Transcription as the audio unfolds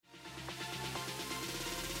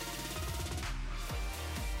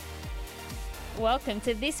Welcome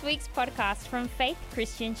to this week's podcast from Faith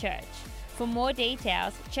Christian Church. For more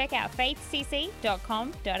details, check out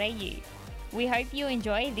faithcc.com.au. We hope you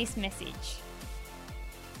enjoy this message.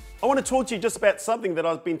 I want to talk to you just about something that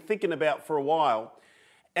I've been thinking about for a while.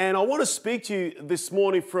 And I want to speak to you this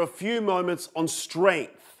morning for a few moments on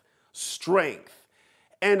strength.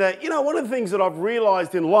 And one of the things that I've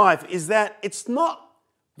realized in life is that it's not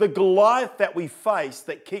the Goliath that we face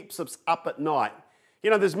that keeps us up at night. You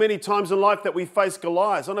know, there's many times in life that we face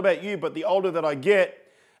Goliaths. I don't know about you, but the older that I get,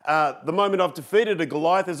 the moment I've defeated a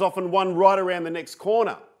Goliath, there's often one right around the next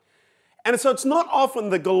corner. And so it's not often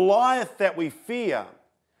the Goliath that we fear,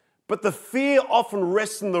 but the fear often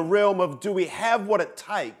rests in the realm of, do we have what it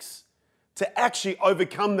takes to actually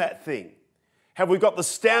overcome that thing? Have we got the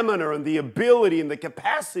stamina and the ability and the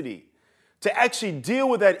capacity to actually deal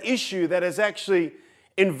with that issue that has actually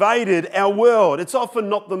invaded our world? It's often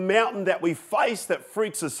not the mountain that we face that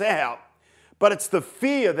freaks us out, but it's the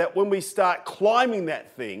fear that when we start climbing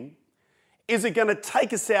that thing, is it going to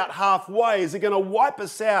take us out halfway? Is it going to wipe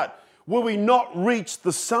us out? Will we not reach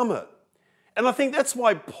the summit? And I think that's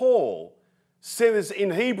why Paul says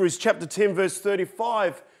in Hebrews chapter 10, verse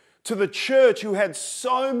 35, to the church who had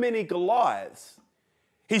so many Goliaths,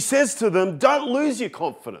 he says to them, don't lose your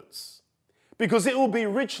confidence because it will be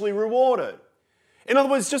richly rewarded. In other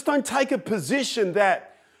words, just don't take a position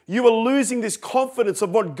that you are losing this confidence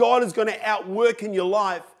of what God is going to outwork in your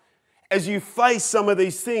life as you face some of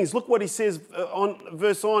these things. Look what he says in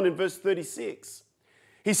verse 36.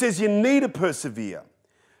 He says, you need to persevere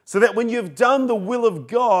so that when you've done the will of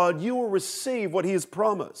God, you will receive what he has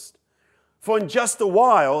promised. For in just a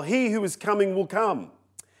while, he who is coming will come,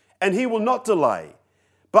 and he will not delay.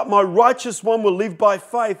 But my righteous one will live by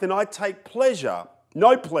faith, and I take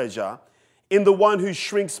no pleasure, in the one who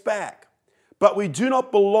shrinks back. But we do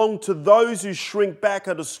not belong to those who shrink back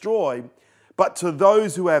are destroyed, but to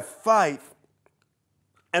those who have faith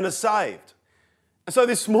and are saved. And so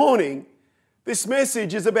this morning, this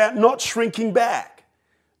message is about not shrinking back,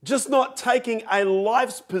 just not taking a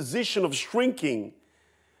life's position of shrinking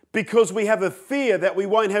because we have a fear that we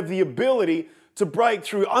won't have the ability to break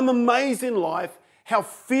through. I'm amazed in life how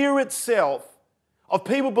fear itself of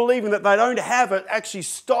people believing that they don't have it actually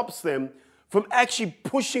stops them from actually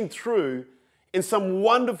pushing through in some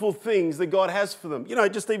wonderful things that God has for them. You know,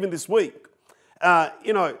 just even this week,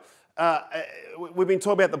 we've been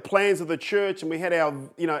talking about the plans of the church, and we had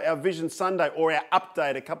our Vision Sunday or our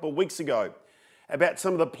update a couple of weeks ago about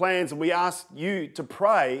some of the plans, and we asked you to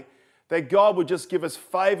pray that God would just give us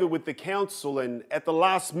favor with the council. And at the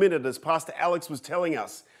last minute, as Pastor Alex was telling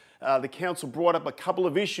us, the council brought up a couple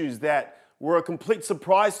of issues that were a complete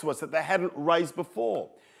surprise to us that they hadn't raised before.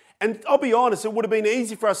 And I'll be honest, it would have been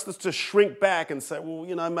easy for us just to shrink back and say,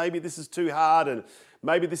 well, maybe this is too hard and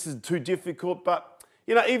maybe this is too difficult. But,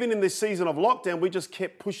 even in this season of lockdown, we just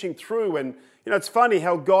kept pushing through. And, it's funny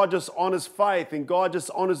how God just honors faith and God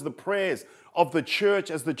just honors the prayers of the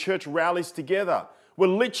church as the church rallies together. We're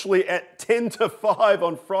literally at 10 to 5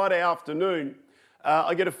 on Friday afternoon.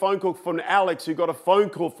 I get a phone call from Alex, who got a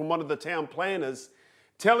phone call from one of the town planners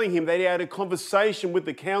telling him that he had a conversation with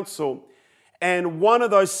the council. And one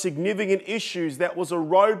of those significant issues that was a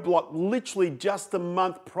roadblock literally just a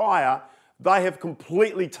month prior, they have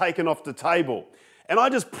completely taken off the table. And I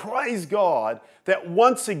just praise God that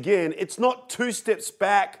once again, it's not 2 steps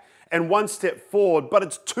back and 1 step forward, but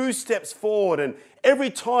it's 2 steps forward. And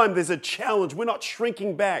every time there's a challenge, we're not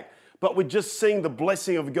shrinking back, but we're just seeing the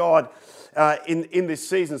blessing of God in this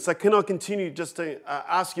season. So can I continue just to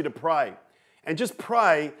ask you to pray? And just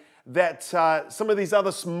pray that some of these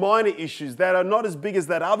other minor issues that are not as big as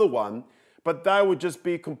that other one, but they would just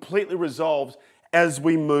be completely resolved as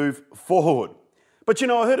we move forward. But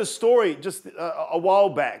I heard a story just a while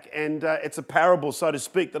back, and it's a parable, so to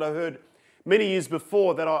speak, that I heard many years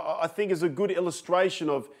before that I think is a good illustration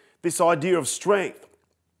of this idea of strength.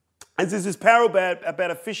 And there's this parable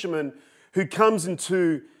about a fisherman who comes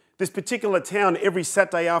into this particular town every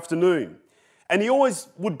Saturday afternoon. And he always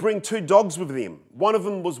would bring 2 dogs with him. One of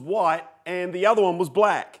them was white and the other one was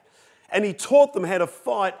black. And he taught them how to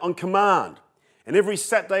fight on command. And every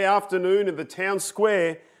Saturday afternoon in the town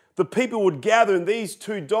square, the people would gather and these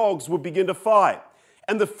 2 dogs would begin to fight.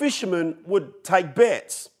 And the fisherman would take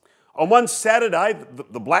bets. On one Saturday,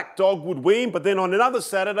 the black dog would win, but then on another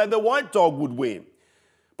Saturday, the white dog would win.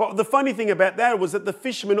 But the funny thing about that was that the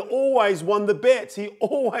fisherman always won the bets. He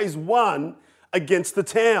always won against the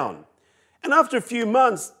town. And after a few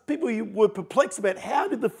months, people were perplexed about how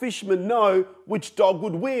did the fisherman know which dog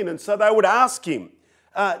would win? And so they would ask him,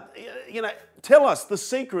 tell us the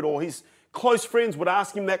secret, or his close friends would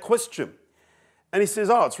ask him that question. And he says,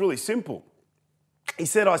 it's really simple. He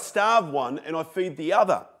said, I starve one and I feed the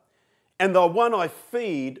other. And the one I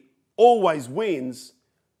feed always wins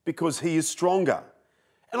because he is stronger.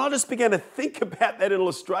 And I just began to think about that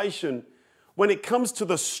illustration when it comes to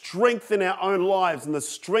the strength in our own lives and the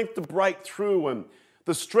strength to break through and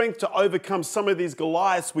the strength to overcome some of these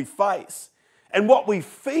Goliaths we face. And what we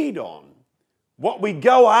feed on, what we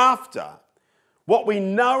go after, what we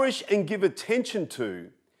nourish and give attention to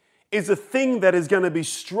is a thing that is going to be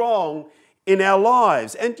strong in our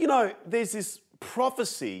lives. And you know, there's this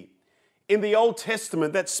prophecy in the Old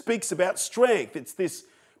Testament that speaks about strength. It's this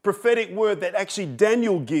prophetic word that actually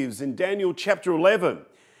Daniel gives in Daniel chapter 11.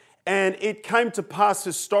 And it came to pass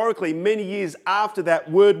historically many years after that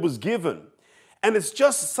word was given. And it's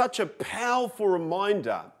just such a powerful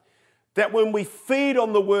reminder that when we feed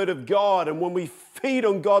on the word of God and when we feed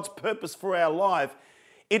on God's purpose for our life,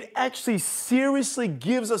 it actually seriously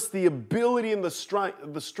gives us the ability and the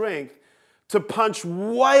strength to punch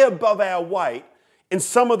way above our weight in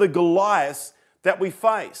some of the Goliaths that we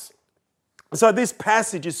face. So this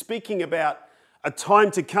passage is speaking about a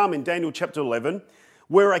time to come in Daniel chapter 11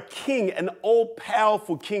 where a king, an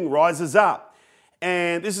all-powerful king, rises up.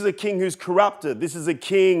 And this is a king who's corrupted. This is a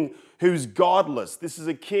king who's godless. This is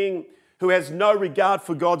a king who has no regard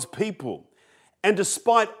for God's people. And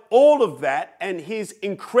despite all of that and his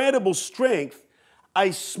incredible strength,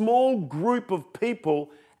 a small group of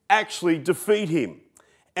people actually defeat him.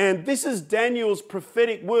 And this is Daniel's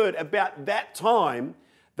prophetic word about that time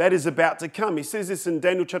that is about to come. He says this in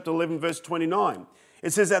Daniel chapter 11, verse 29.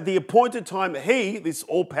 It says, at the appointed time, he, this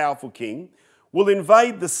all-powerful king, will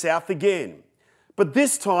invade the south again. But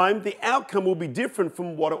this time, the outcome will be different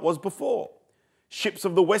from what it was before. Ships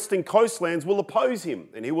of the western coastlands will oppose him,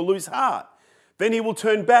 and he will lose heart. Then he will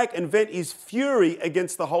turn back and vent his fury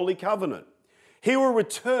against the Holy Covenant. He will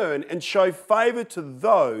return and show favor to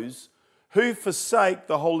those who forsake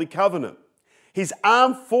the Holy Covenant. His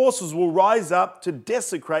armed forces will rise up to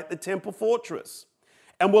desecrate the temple fortress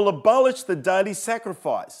and will abolish the daily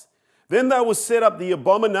sacrifice. Then they will set up the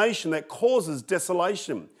abomination that causes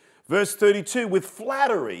desolation. Verse 32, with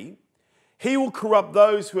flattery, he will corrupt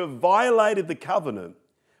those who have violated the covenant.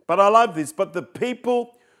 But I love this, but the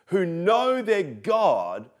people who know their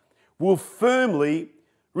God will firmly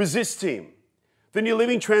resist him. The New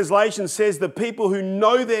Living Translation says the people who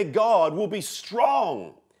know their God will be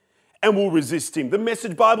strong and will resist him. The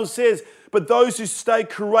Message Bible says, but those who stay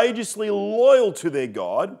courageously loyal to their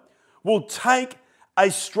God will take a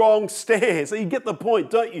strong stand. So you get the point,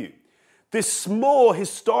 don't you? This small,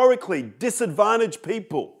 historically disadvantaged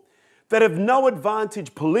people that have no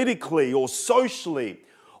advantage politically or socially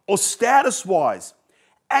or status-wise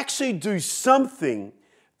actually do something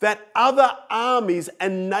that other armies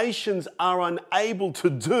and nations are unable to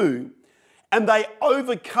do, and they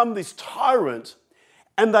overcome this tyrant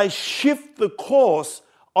and they shift the course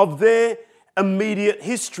of their immediate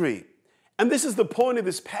history. And this is the point of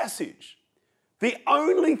this passage. The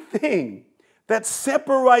only thing that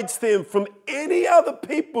separates them from any other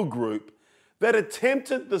people group that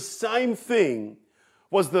attempted the same thing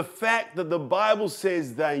was the fact that the Bible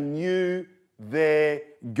says they knew their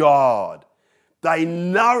God. They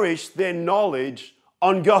nourished their knowledge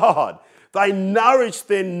on God. They nourished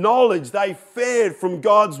their knowledge. They fed from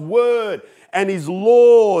God's word and his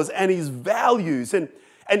laws and his values. And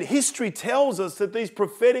history tells us that these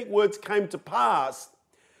prophetic words came to pass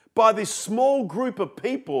by this small group of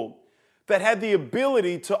people that had the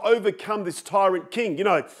ability to overcome this tyrant king. You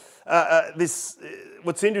know,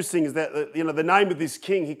 what's interesting is that, the name of this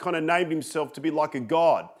king, he kind of named himself to be like a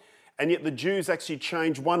god. And yet the Jews actually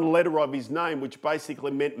changed one letter of his name, which basically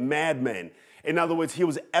meant madman. In other words, he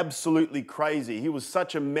was absolutely crazy. He was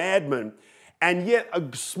such a madman. And yet a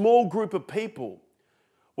small group of people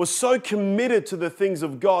were so committed to the things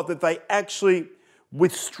of God that they actually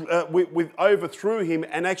overthrew him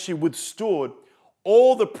and actually withstood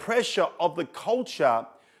all the pressure of the culture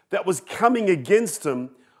that was coming against him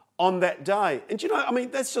on that day. And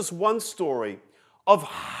that's just one story of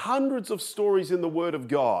hundreds of stories in the Word of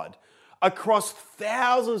God across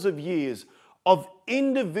thousands of years of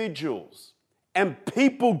individuals and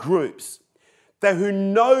people groups that who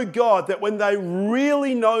know God, that when they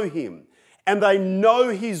really know him and they know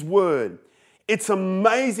his word, it's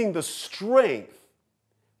amazing the strength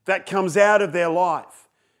that comes out of their life.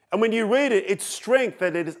 And when you read it, it's strength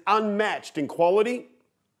that it is unmatched in quality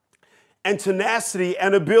and tenacity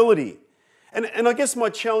and ability. And I guess my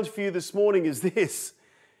challenge for you this morning is this.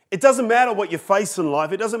 It doesn't matter what you face in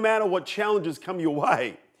life. It doesn't matter what challenges come your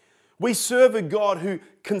way. We serve a God who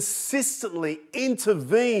consistently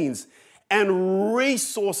intervenes and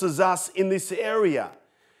resources us in this area.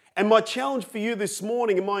 And my challenge for you this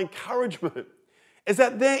morning and my encouragement is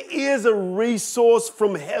that there is a resource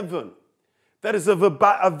from heaven that is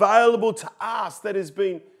available to us, that has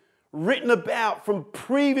been written about from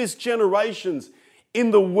previous generations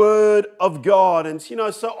in the Word of God. And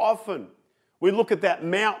so often we look at that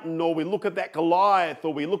mountain, or we look at that Goliath,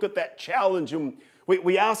 or we look at that challenge, and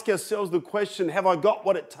we ask ourselves the question, have I got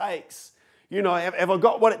what it takes? Have I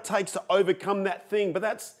got what it takes to overcome that thing? But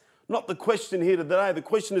that's not the question here today. The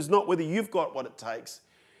question is not whether you've got what it takes,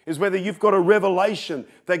 is whether you've got a revelation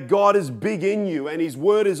that God is big in you and His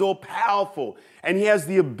Word is all powerful, and He has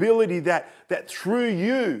the ability that through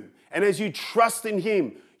you and as you trust in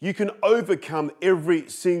Him, you can overcome every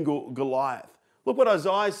single Goliath. Look what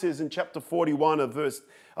Isaiah says in chapter 41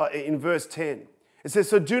 in verse 10. It says,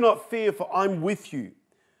 "So do not fear, for I'm with you.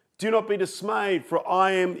 Do not be dismayed, for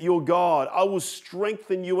I am your God. I will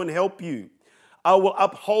strengthen you and help you. I will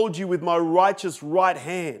uphold you with my righteous right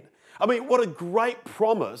hand." I mean, what a great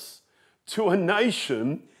promise to a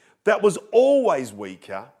nation that was always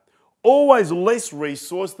weaker, always less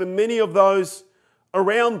resourced than many of those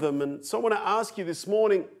around them. And so I want to ask you this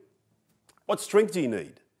morning, what strength do you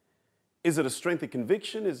need? Is it a strength of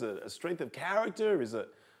conviction? Is it a strength of character? Is it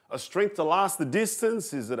a strength to last the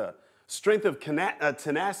distance? Is it a strength of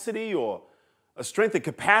tenacity, or a strength of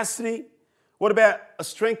capacity? What about a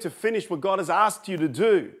strength to finish what God has asked you to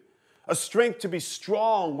do? A strength to be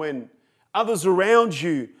strong when others around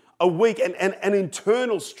you are weak, and an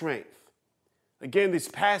internal strength. Again, this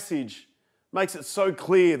passage makes it so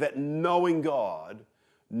clear that knowing God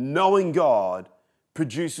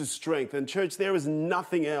produces strength. And church, there is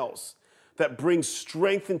nothing else that brings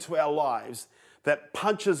strength into our lives, that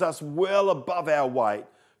punches us well above our weight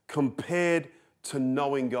compared to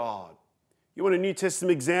knowing God. You want a New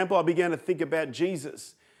Testament example? I began to think about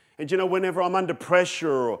Jesus. And whenever I'm under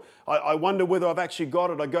pressure, or I wonder whether I've actually got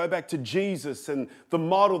it, I go back to Jesus and the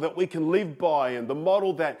model that we can live by and the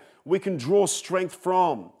model that we can draw strength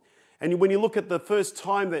from. And when you look at the first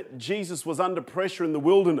time that Jesus was under pressure in the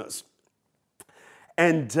wilderness,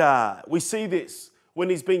 and we see this when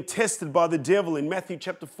He's being tested by the devil in Matthew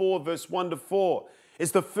chapter 4, verse 1 to 4.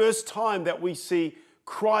 It's the first time that we see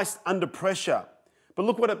Christ under pressure. But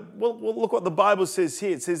look what the Bible says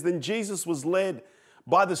here. It says, "Then Jesus was led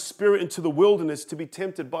by the Spirit into the wilderness to be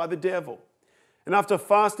tempted by the devil. And after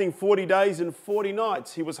fasting 40 days and 40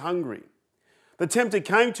 nights, He was hungry. The tempter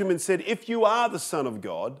came to Him and said, 'If you are the Son of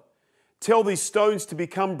God, tell these stones to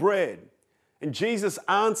become bread.' And Jesus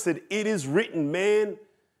answered, 'It is written, man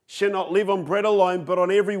shall not live on bread alone, but on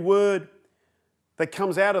every word that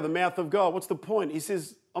comes out of the mouth of God.'" What's the point? He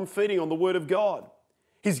says, I'm feeding on the Word of God.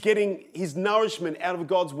 He's getting his nourishment out of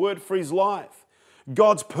God's Word for his life,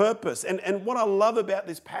 God's purpose. And what I love about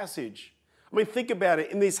this passage, I mean, think about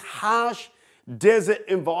it. In this harsh desert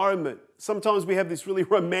environment, sometimes we have this really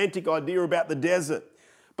romantic idea about the desert.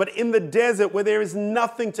 But in the desert where there is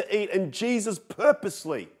nothing to eat, and Jesus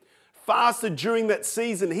purposely fasted during that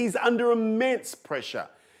season, He's under immense pressure.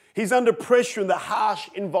 He's under pressure in the harsh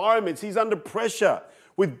environments. He's under pressure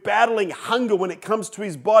with battling hunger when it comes to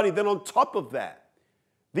His body. Then on top of that,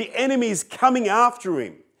 the enemy is coming after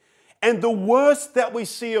Him. And the worst that we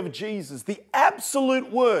see of Jesus, the absolute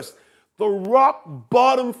worst, the rock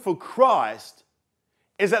bottom for Christ,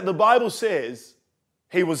 is that the Bible says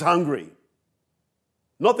He was hungry.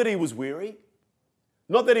 Not that He was weary,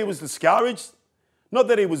 not that He was discouraged, not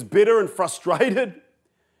that He was bitter and frustrated,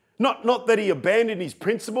 not that He abandoned His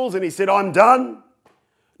principles and He said, I'm done,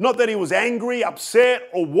 not that He was angry, upset,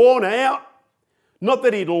 or worn out, not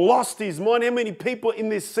that He'd lost His mind. How many people in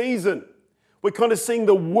this season, we're kind of seeing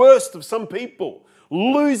the worst of some people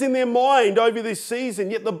losing their mind over this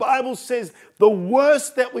season. Yet the Bible says the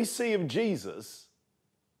worst that we see of Jesus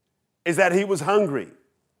is that He was hungry.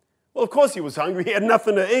 Well, of course He was hungry. He had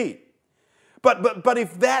nothing to eat. But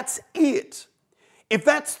if that's it, if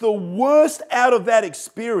that's the worst out of that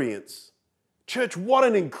experience, church, what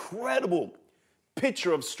an incredible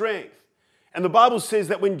picture of strength. And the Bible says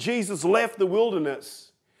that when Jesus left the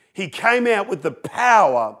wilderness, He came out with the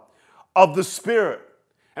power of the Spirit.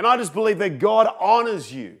 And I just believe that God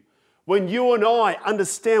honors you when you and I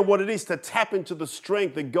understand what it is to tap into the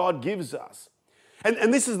strength that God gives us.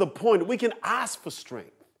 And this is the point. We can ask for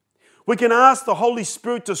strength. We can ask the Holy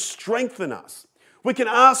Spirit to strengthen us. We can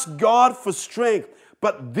ask God for strength,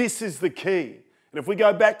 but this is the key. And if we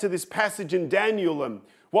go back to this passage in Daniel and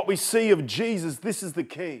what we see of Jesus, this is the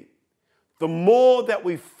key. The more that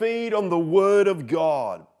we feed on the Word of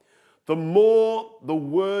God, the more the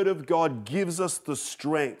Word of God gives us the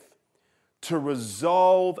strength to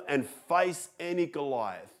resolve and face any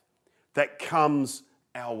Goliath that comes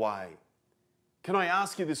our way. Can I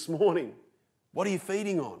ask you this morning, what are you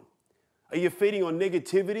feeding on? Are you feeding on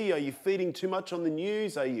negativity? Are you feeding too much on the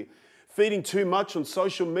news? Are you feeding too much on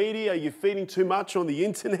social media? Are you feeding too much on the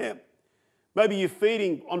internet? Maybe you're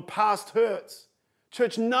feeding on past hurts.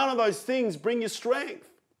 Church, none of those things bring you strength.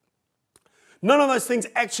 None of those things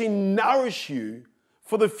actually nourish you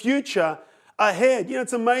for the future ahead. You know,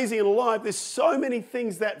 it's amazing in life. There's so many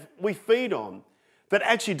things that we feed on that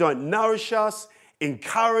actually don't nourish us,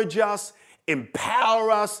 encourage us,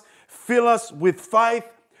 empower us, fill us with faith.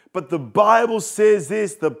 But the Bible says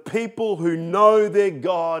this: the people who know their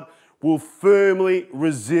God will firmly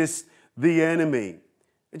resist the enemy.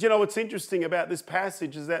 And you know what's interesting about this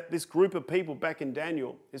passage is that this group of people back in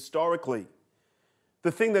Daniel, historically,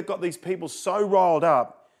 the thing that got these people so riled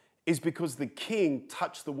up is because the king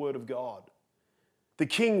touched the word of God. The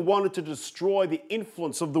king wanted to destroy the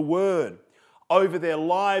influence of the word over their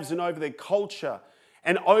lives and over their culture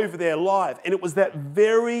and over their life. And it was that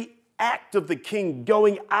very act of the king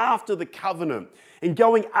going after the covenant and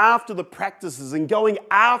going after the practices and going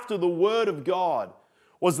after the word of God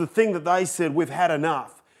was the thing that they said, we've had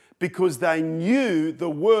enough, because they knew the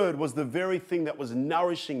word was the very thing that was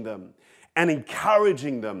nourishing them and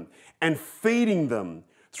encouraging them and feeding them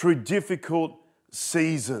through difficult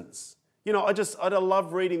seasons. You know, I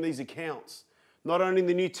love reading these accounts, not only in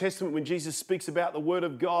the New Testament when Jesus speaks about the word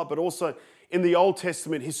of God, but also in the Old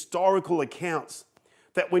Testament, historical accounts,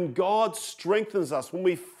 that when God strengthens us, when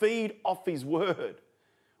we feed off his word,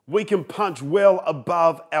 we can punch well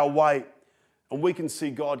above our weight and we can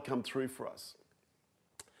see God come through for us.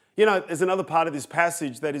 You know, there's another part of this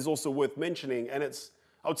passage that is also worth mentioning, and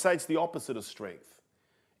I would say it's the opposite of strength.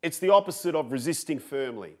 It's the opposite of resisting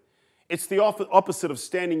firmly. It's the opposite of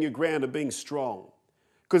standing your ground and being strong.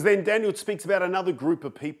 Because then Daniel speaks about another group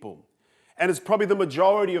of people, and it's probably the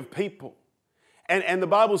majority of people. And the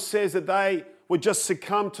Bible says that they would just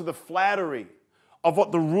succumb to the flattery of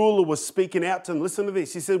what the ruler was speaking out to them. Listen to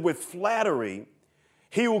this. He said, with flattery,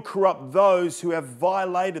 he will corrupt those who have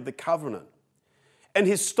violated the covenant. And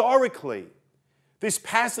historically, this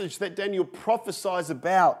passage that Daniel prophesies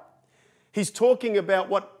about, he's talking about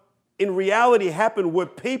what in reality happened were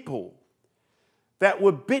people that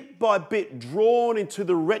were bit by bit drawn into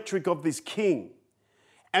the rhetoric of this king,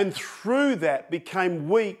 and through that became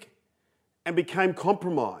weak and became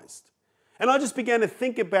compromised. And I just began to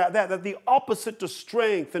think about that the opposite to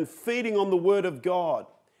strength and feeding on the word of God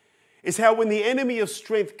is how when the enemy of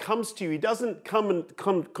strength comes to you, he doesn't come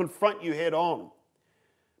and confront you head on.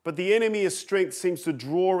 But the enemy of strength seems to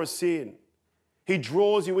draw us in. He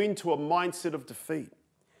draws you into a mindset of defeat.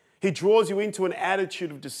 He draws you into an attitude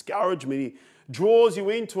of discouragement. He draws you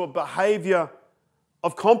into a behavior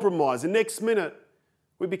of compromise. The next minute,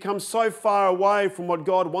 we become so far away from what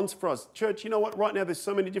God wants for us. Church, you know what? Right now, there's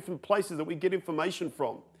so many different places that we get information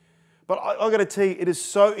from. But I've got to tell you, it is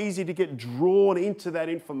so easy to get drawn into that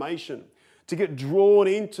information, to get drawn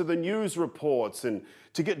into the news reports and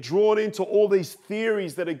to get drawn into all these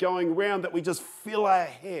theories that are going around that we just fill our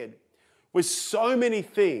head with so many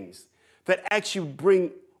things that actually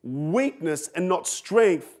bring weakness and not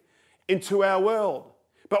strength into our world.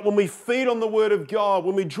 But when we feed on the word of God,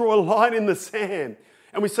 when we draw a line in the sand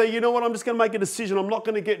and we say, you know what, I'm just going to make a decision. I'm not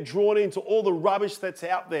going to get drawn into all the rubbish that's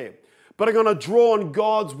out there, but I'm going to draw on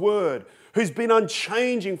God's word, who's been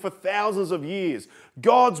unchanging for thousands of years.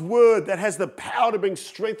 God's word that has the power to bring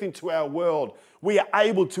strength into our world. We are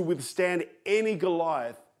able to withstand any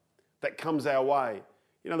Goliath that comes our way.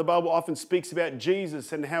 You know, the Bible often speaks about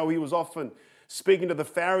Jesus and how he was often speaking to the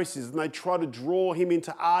Pharisees, and they try to draw him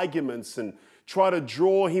into arguments and try to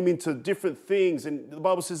draw him into different things. And the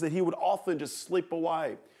Bible says that he would often just slip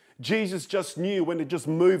away. Jesus just knew when to just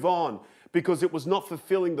move on because it was not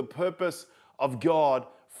fulfilling the purpose of God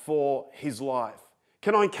for his life.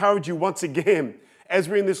 Can I encourage you once again, as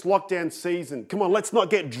we're in this lockdown season, come on, let's not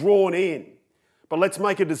get drawn in, but let's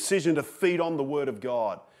make a decision to feed on the word of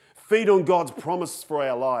God. Feed on God's promise for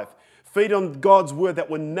our life. Feed on God's word that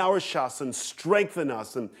will nourish us and strengthen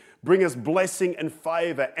us and bring us blessing and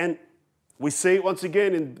favor. And we see it once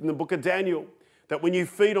again in the book of Daniel, that when you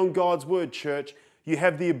feed on God's word, church, you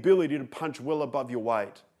have the ability to punch well above your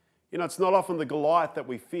weight. You know, it's not often the Goliath that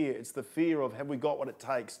we fear. It's the fear of, have we got what it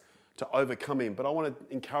takes to overcome him? But I want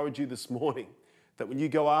to encourage you this morning that when you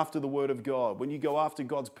go after the word of God, when you go after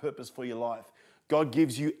God's purpose for your life, God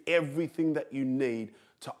gives you everything that you need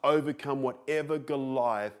to overcome whatever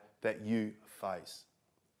Goliath that you face.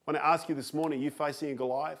 I want to ask you this morning, are you facing a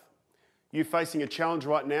Goliath? Are you facing a challenge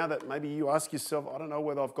right now that maybe you ask yourself, I don't know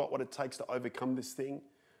whether I've got what it takes to overcome this thing?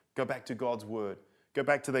 Go back to God's word. Go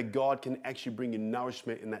back to that God can actually bring you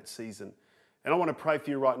nourishment in that season. And I want to pray for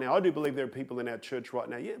you right now. I do believe there are people in our church right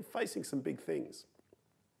now, facing some big things.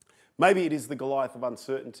 Maybe it is the Goliath of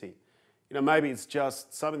uncertainty. Maybe it's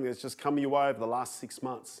just something that's just come your way over the last 6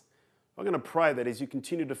 months. I'm going to pray that as you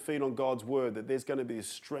continue to feed on God's word, that there's going to be this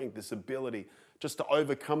strength, this ability just to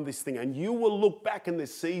overcome this thing. And you will look back in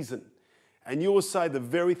this season and you will say the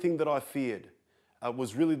very thing that I feared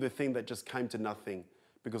was really the thing that just came to nothing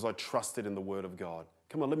because I trusted in the word of God.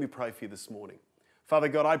 Come on, let me pray for you this morning. Father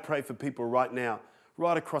God, I pray for people right now,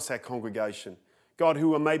 right across our congregation, God,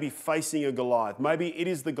 who are maybe facing a Goliath. Maybe it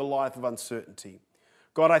is the Goliath of uncertainty.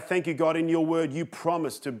 God, I thank you, God, in your word, you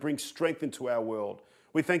promise to bring strength into our world.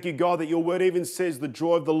 We thank you, God, that your word even says the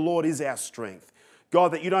joy of the Lord is our strength.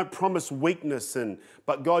 God, that you don't promise weakness,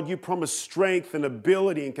 but God, you promise strength and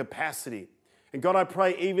ability and capacity. And God, I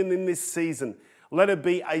pray even in this season, let it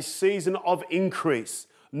be a season of increase,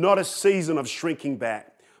 not a season of shrinking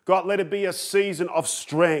back. God, let it be a season of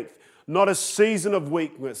strength, not a season of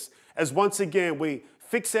weakness, as once again we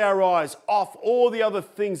fix our eyes off all the other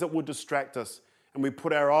things that would distract us and we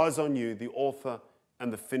put our eyes on you, the author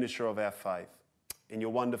and the finisher of our faith. In your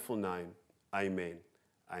wonderful name, amen.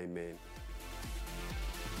 Amen.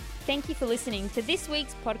 Thank you for listening to this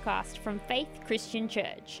week's podcast from Faith Christian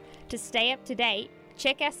Church. To stay up to date,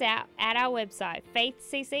 check us out at our website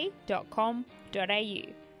faithcc.com.au.